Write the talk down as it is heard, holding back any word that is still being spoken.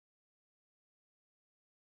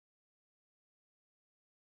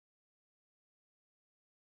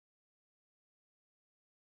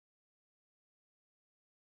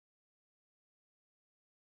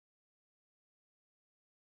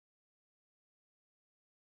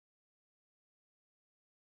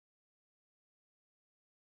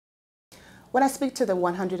When I speak to the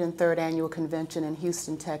 103rd Annual Convention in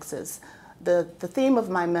Houston, Texas, the theme of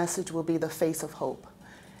my message will be the face of hope.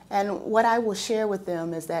 And what I will share with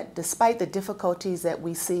them is that despite the difficulties that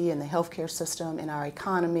we see in the healthcare system, in our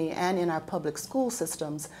economy, and in our public school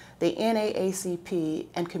systems, the NAACP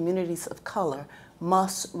and communities of color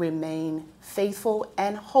must remain faithful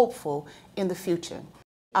and hopeful in the future.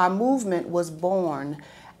 Our movement was born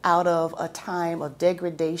out of a time of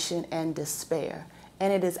degradation and despair.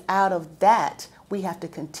 And it is out of that we have to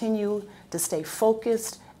continue to stay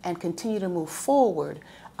focused and continue to move forward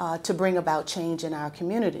to bring about change in our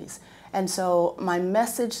communities. And so my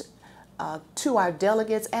message to our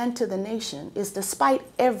delegates and to the nation is, despite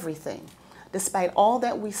everything, despite all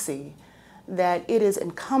that we see, that it is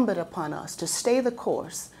incumbent upon us to stay the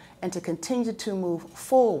course and to continue to move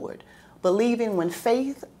forward, believing when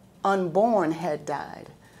faith unborn had died,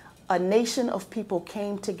 a nation of people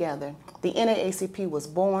came together. The NAACP was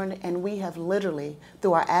born, and we have literally,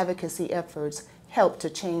 through our advocacy efforts, helped to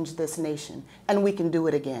change this nation, and we can do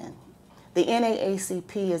it again. The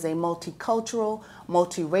NAACP is a multicultural,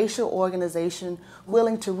 multiracial organization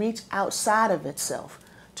willing to reach outside of itself,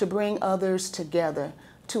 to bring others together,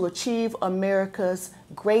 to achieve America's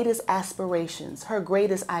greatest aspirations, her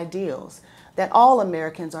greatest ideals, that all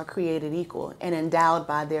Americans are created equal and endowed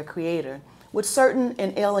by their Creator with certain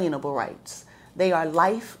inalienable rights. They are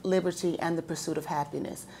life, liberty, and the pursuit of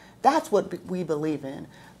happiness. That's what we believe in,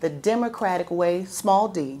 the democratic way, small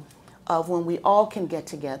d, of when we all can get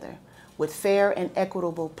together with fair and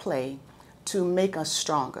equitable play to make us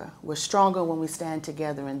stronger. We're stronger when we stand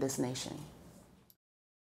together in this nation.